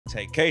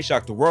Tay-K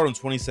shocked the world in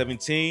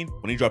 2017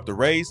 when he dropped the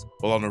race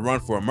while on the run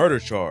for a murder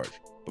charge.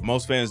 But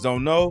most fans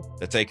don't know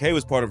that Tay-K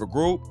was part of a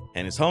group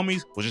and his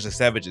homies was just as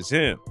savage as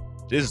him.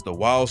 This is the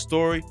wild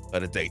story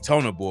of the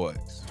Daytona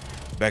Boys.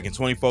 Back in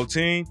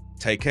 2014,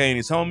 Tay-K and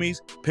his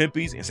homies,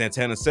 Pimpies and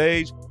Santana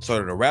Sage,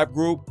 started a rap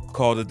group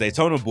called the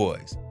Daytona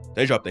Boys.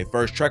 They dropped their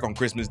first track on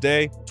Christmas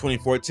Day,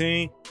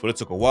 2014, but it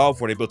took a while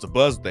before they built a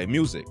buzz with their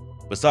music.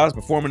 Besides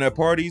performing at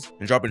parties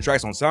and dropping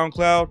tracks on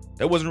SoundCloud,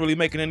 they wasn't really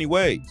making any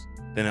waves.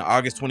 Then in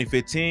August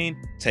 2015,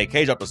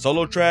 Tay-K dropped a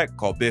solo track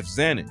called Biff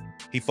Zanin.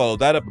 He followed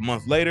that up a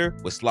month later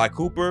with Sly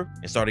Cooper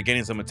and started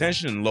gaining some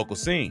attention in the local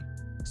scene.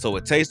 So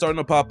with Tay starting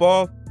to pop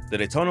off, the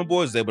Daytona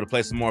Boys was able to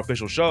play some more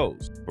official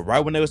shows. But right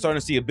when they were starting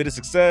to see a bit of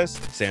success,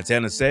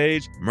 Santana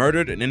Sage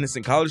murdered an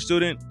innocent college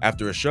student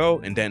after a show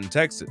in Denton,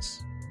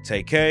 Texas.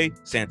 Tay-K,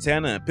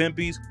 Santana, and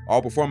Pimpies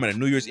all performed at a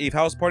New Year's Eve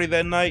house party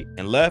that night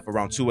and left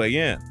around 2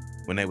 a.m.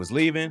 When they was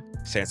leaving,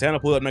 Santana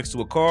pulled up next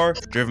to a car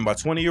driven by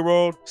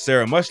 20-year-old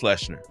Sarah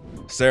Muschlechner.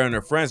 Sarah and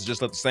her friends had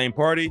just left the same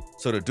party,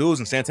 so the dudes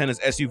in Santana's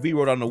SUV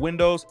rolled down the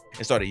windows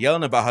and started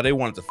yelling about how they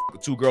wanted to fuck the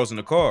two girls in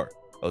the car.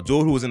 A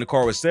dude who was in the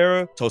car with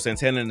Sarah told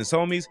Santana and his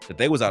homies that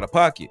they was out of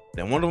pocket.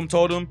 Then one of them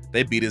told him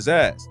they beat his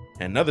ass.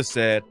 And another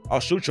said, "I'll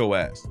shoot your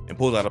ass," and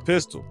pulled out a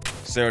pistol.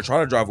 Sarah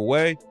tried to drive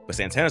away, but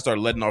Santana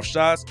started letting off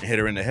shots and hit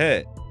her in the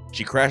head.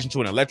 She crashed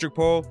into an electric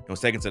pole and was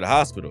taken to the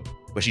hospital,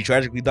 but she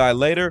tragically died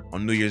later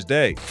on New Year's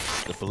Day.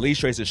 The police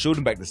traced the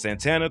shooting back to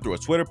Santana through a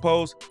Twitter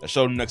post that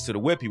showed him next to the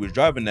whip he was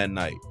driving that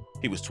night.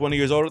 He was 20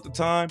 years old at the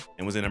time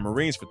and was in the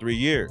Marines for 3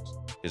 years.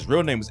 His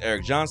real name was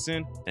Eric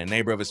Johnson, and a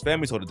neighbor of his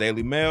family told the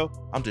Daily Mail,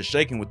 "I'm just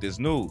shaking with this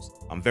news.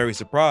 I'm very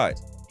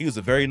surprised. He was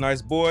a very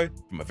nice boy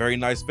from a very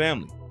nice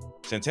family."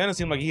 Santana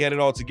seemed like he had it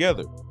all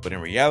together, but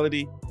in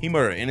reality, he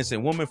murdered an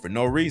innocent woman for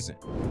no reason.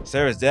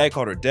 Sarah's dad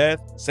called her death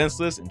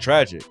senseless and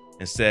tragic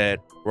and said,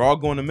 "We're all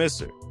going to miss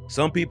her.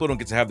 Some people don't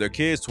get to have their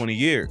kids 20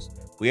 years.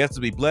 We have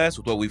to be blessed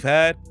with what we've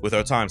had with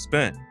our time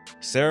spent."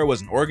 Sarah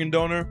was an organ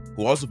donor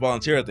who also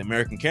volunteered at the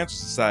American Cancer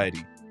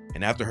Society,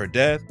 and after her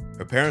death,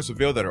 her parents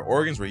revealed that her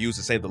organs were used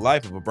to save the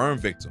life of a burn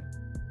victim.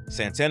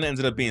 Santana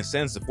ended up being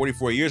sentenced to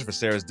 44 years for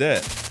Sarah's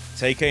death.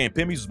 Tay-K and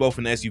Pimpies was both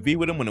in the SUV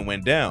with him when it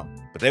went down,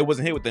 but they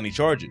wasn't hit with any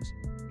charges.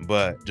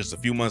 But just a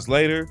few months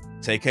later,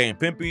 Tay-K and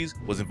Pimpies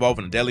was involved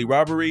in a deadly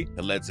robbery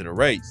that led to the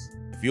race.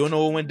 If you don't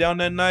know what went down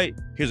that night,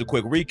 here's a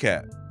quick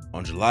recap.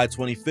 On July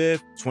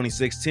 25th,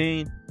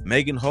 2016,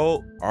 Megan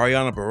Holt,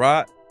 Ariana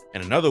Barat,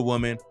 and another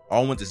woman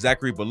all went to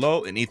Zachary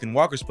Below and Ethan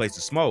Walker's place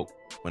to smoke.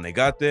 When they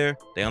got there,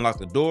 they unlocked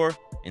the door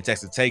and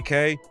texted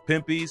Tay-K,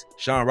 Pimpies,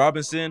 Sean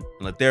Robinson,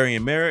 and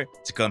Letharian Merritt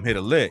to come hit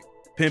a lick.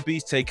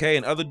 Pimpies, Tay-K,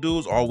 and other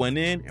dudes all went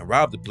in and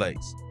robbed the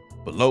place.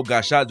 Below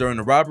got shot during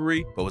the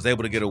robbery, but was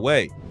able to get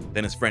away.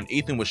 Then his friend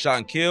Ethan was shot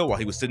and killed while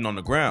he was sitting on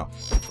the ground.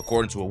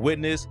 According to a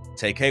witness,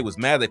 Tay-K was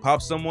mad they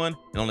popped someone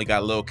and only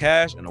got a little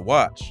cash and a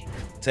watch.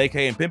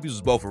 Tay-K and Pimpies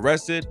was both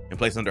arrested and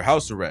placed under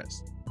house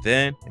arrest.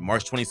 Then, in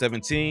March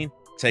 2017,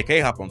 Tay-K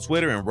hopped on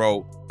Twitter and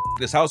wrote, "F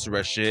this house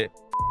arrest shit,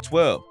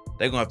 12,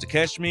 they gonna have to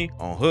catch me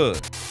on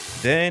Hood."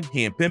 Then,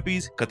 he and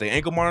Pimpies cut their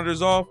ankle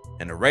monitors off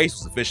and the race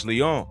was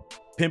officially on.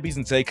 Pimpies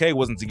and Tay-K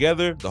wasn't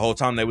together the whole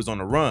time they was on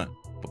the run,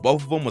 but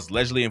both of them was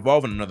allegedly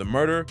involved in another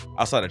murder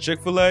outside of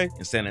Chick-fil-A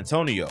in San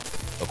Antonio.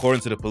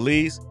 According to the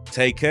police,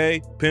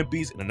 Tay-K,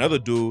 Pimpies, and another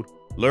dude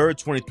lured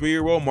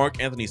 23-year-old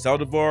Mark Anthony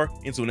Saldivar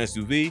into an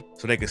SUV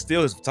so they could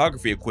steal his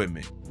photography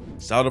equipment.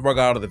 Saldivar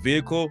got out of the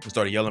vehicle and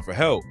started yelling for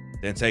help.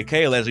 Then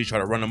Tay-K allegedly tried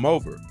to run him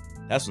over.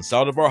 That's when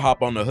Saldivar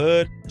hopped on the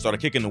hood and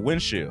started kicking the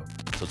windshield.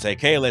 So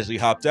Tay-K allegedly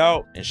hopped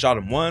out and shot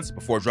him once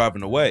before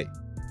driving away.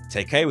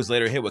 Tay-K was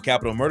later hit with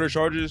capital murder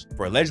charges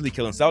for allegedly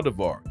killing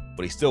Saldivar,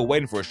 but he's still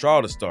waiting for his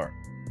trial to start.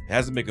 It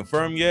hasn't been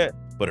confirmed yet,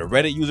 but a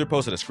Reddit user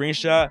posted a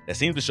screenshot that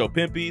seems to show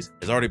Pimpies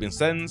has already been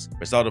sentenced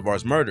for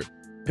Saldivar's murder.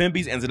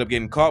 Pimpies ended up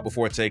getting caught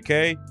before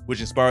Tay-K,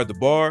 which inspired the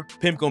bar,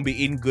 "Pimp gonna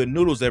be eating good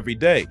noodles every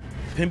day."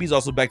 Pimpies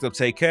also backed up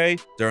Tay-K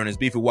during his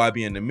beef with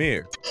YB and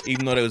Namir,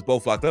 even though they was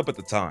both locked up at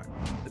the time.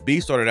 The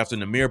beef started after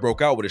Namir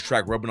broke out with his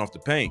track Rubbing Off the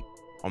Paint.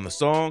 On the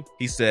song,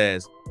 he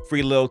says,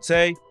 "Free Lil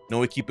Tay,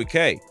 know he keep a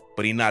K,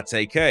 but he not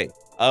Tay-K.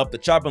 I up the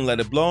chop and let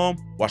it blow him,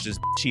 watch this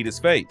cheat his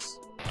face."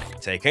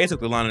 Tay-K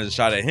took the line as a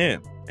shot at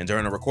him, and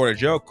during a recorded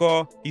jail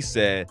call, he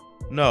said,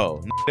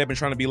 "No, they been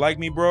trying to be like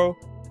me, bro.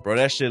 Bro,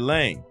 that shit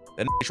lame.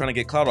 That trying to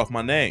get clout off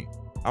my name.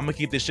 I'ma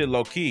keep this shit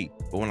low key,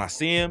 but when I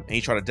see him and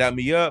he try to dap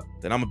me up,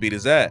 then I'ma beat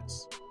his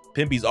ass."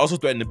 Pimpies also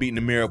threatened to beat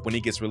Namir up when he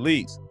gets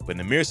released, but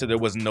Namir said there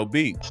wasn't no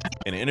beef.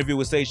 In an interview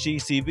with Say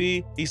Cheese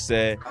TV, he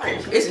said,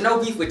 "It's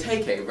no beef with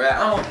Tay-K, bro.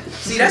 I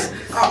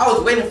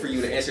was waiting for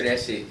you to answer that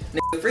shit.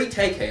 Nigga, free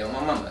Tay-K on my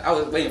mama. I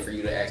was waiting for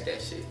you to ask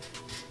that shit.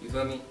 You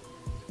feel me?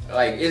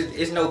 Like,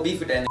 it's no beef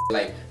with that nigga.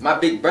 Like, my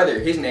big brother,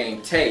 his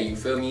name Tay, you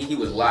feel me? He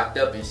was locked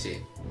up and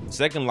shit."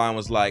 Second line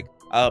was like,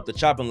 "I up the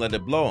chop and let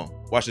it blow him.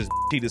 Watch this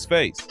cheat his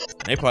face."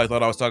 And they probably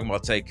thought I was talking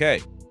about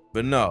Tay-K.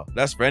 But no,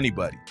 that's for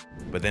anybody.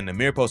 But then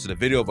Namir posted a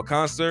video of a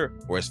concert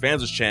where his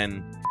fans was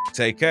chanting,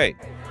 "Tay-K.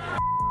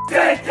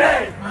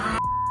 Tay-K.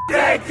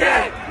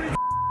 Tay-K.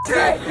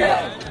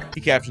 Tay-K." He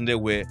captioned it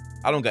with,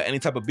 I don't got any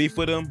type of beef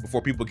with him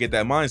before people get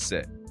that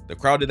mindset. The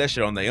crowd did that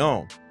shit on their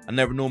own. I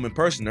never knew him in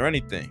person or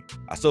anything.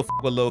 I still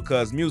fuck with Lil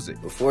Cuz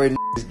music. Before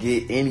niggas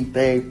get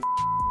anything,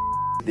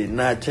 did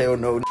not tell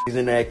no niggas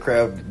in that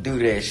crowd to do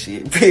that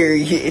shit,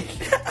 period.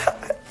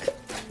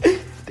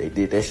 They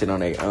did that shit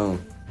on their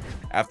own.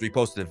 After he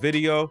posted the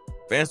video,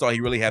 fans thought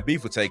he really had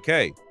beef with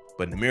Tay-K,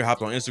 but Namir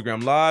hopped on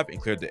Instagram Live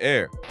and cleared the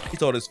air. He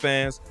told his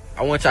fans,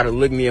 I want y'all to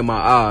look me in my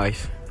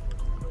eyes.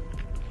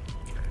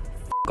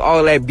 F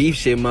all that beef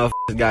shit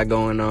motherfuckers got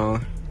going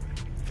on.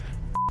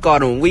 F all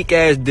them weak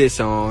ass diss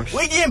songs.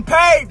 We getting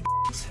paid.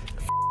 F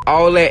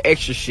all that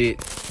extra shit.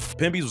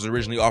 Pimpies was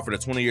originally offered a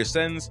 20-year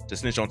sentence to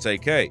snitch on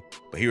Tay-K,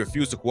 but he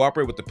refused to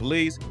cooperate with the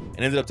police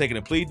and ended up taking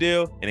a plea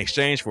deal in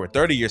exchange for a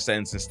 30-year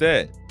sentence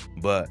instead.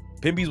 But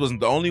Pimpies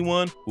wasn't the only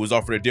one who was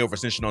offered a deal for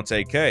snitching on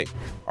Tay-K.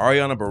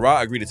 Ariana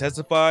Barat agreed to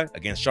testify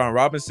against Sean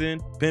Robinson,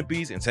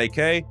 Pimpies, and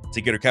Tay-K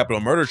to get her capital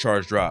murder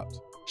charge dropped.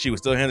 She was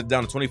still handed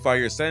down a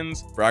 25-year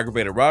sentence for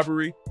aggravated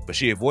robbery, but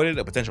she avoided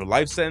a potential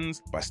life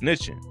sentence by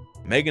snitching.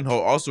 Megan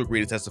Holt also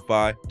agreed to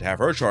testify to have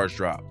her charge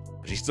dropped,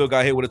 but she still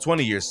got hit with a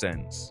 20-year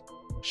sentence.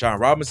 Sean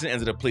Robinson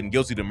ended up pleading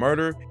guilty to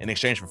murder in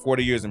exchange for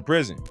 40 years in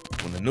prison.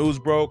 When the news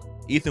broke,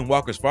 Ethan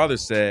Walker's father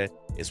said,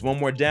 "It's one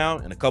more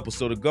down and a couple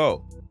still to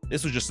go."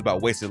 This was just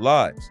about wasted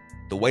lives.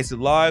 The wasted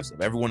lives of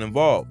everyone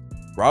involved.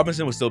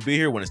 Robinson will still be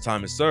here when his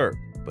time is served,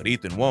 but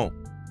Ethan won't.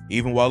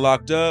 Even while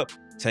locked up,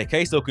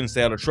 Tay-K still couldn't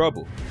stay out of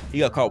trouble. He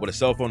got caught with a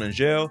cell phone in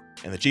jail,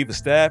 and the chief of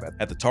staff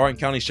at the Tarrant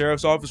County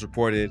Sheriff's Office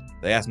reported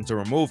they asked him to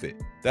remove it.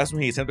 That's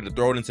when he attempted to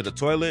throw it into the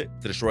toilet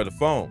to destroy the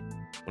phone.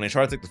 When they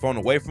tried to take the phone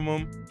away from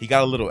him, he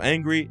got a little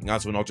angry and got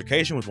into an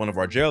altercation with one of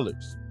our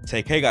jailers.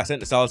 Tay-K got sent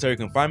to solitary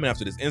confinement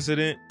after this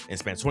incident and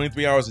spent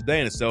 23 hours a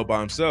day in a cell by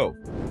himself.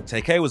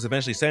 Tay-K was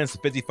eventually sentenced to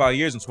 55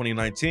 years in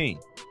 2019.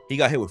 He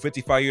got hit with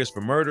 55 years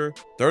for murder,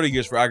 30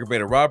 years for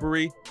aggravated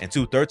robbery, and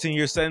 2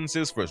 13-year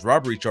sentences for his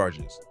robbery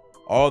charges.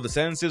 All the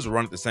sentences were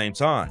run at the same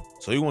time,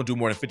 so he won't do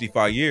more than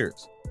 55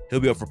 years.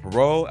 He'll be up for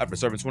parole after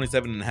serving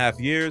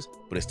 27.5 years,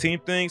 but his team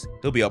thinks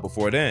he'll be out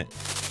before then.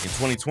 In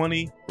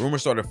 2020,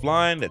 rumors started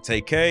flying that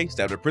Tay-K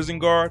stabbed a prison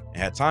guard and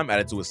had time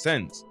added to his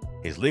sentence.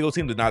 His legal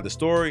team denied the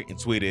story and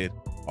tweeted,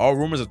 "All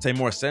rumors of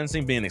Taymor's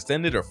sentencing being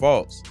extended are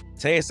false.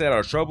 Tay is stayed out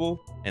of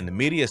trouble, and the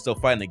media is still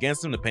fighting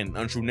against him to paint an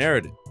untrue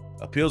narrative.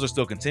 Appeals are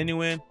still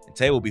continuing, and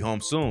Tay will be home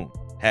soon.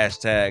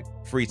 Hashtag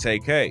free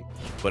Tay-K."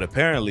 But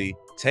apparently,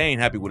 Tay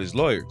ain't happy with his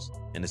lawyers.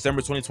 In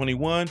December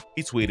 2021,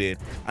 he tweeted,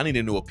 "I need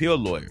a new appeal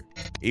lawyer."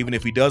 Even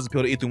if he does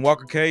appeal the Ethan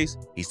Walker case,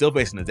 he's still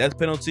facing the death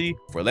penalty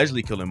for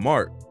allegedly killing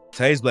Mark.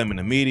 Tay's blaming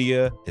the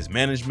media, his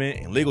management,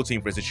 and legal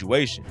team for the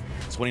situation.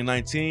 In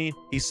 2019,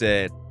 he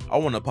said, "I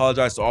want to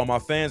apologize to all my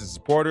fans and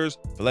supporters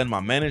for letting my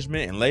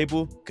management and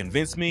label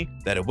convince me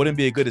that it wouldn't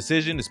be a good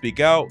decision to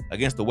speak out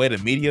against the way the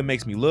media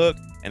makes me look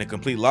and the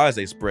complete lies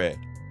they spread.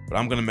 But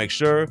I'm going to make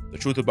sure the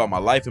truth about my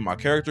life and my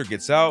character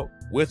gets out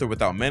with or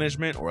without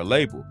management or a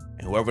label.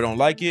 And whoever don't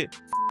like it,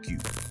 f you."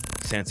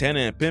 Santana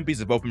and Pimpies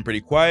have both been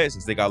pretty quiet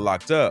since they got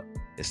locked up.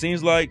 It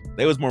seems like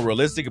they was more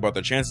realistic about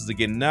their chances of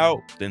getting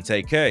out than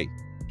Tay-K.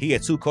 He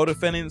had 2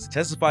 co-defendants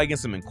testify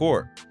against him in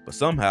court, but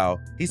somehow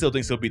he still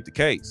thinks he'll beat the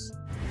case.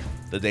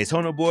 The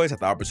Daytona Boys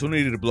had the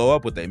opportunity to blow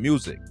up with their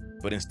music,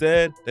 but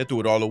instead they threw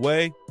it all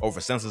away over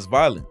senseless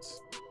violence.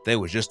 They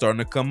were just starting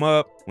to come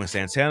up when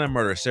Santana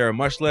murdered Sarah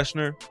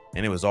Muschlechner,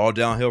 and it was all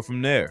downhill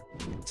from there.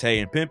 Tay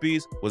and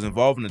Pimpies was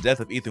involved in the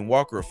death of Ethan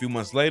Walker a few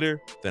months later,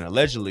 then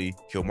allegedly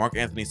killed Mark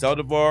Anthony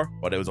Saldivar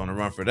while they was on the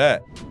run for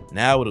that.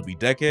 Now it'll be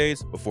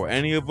decades before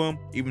any of them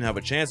even have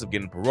a chance of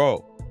getting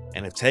parole.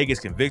 And if Tay gets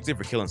convicted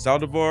for killing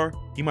Saldivar,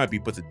 he might be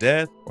put to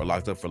death or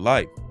locked up for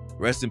life.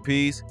 Rest in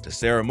peace to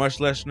Sarah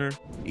Muschlechner,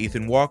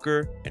 Ethan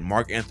Walker, and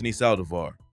Mark Anthony Saldivar.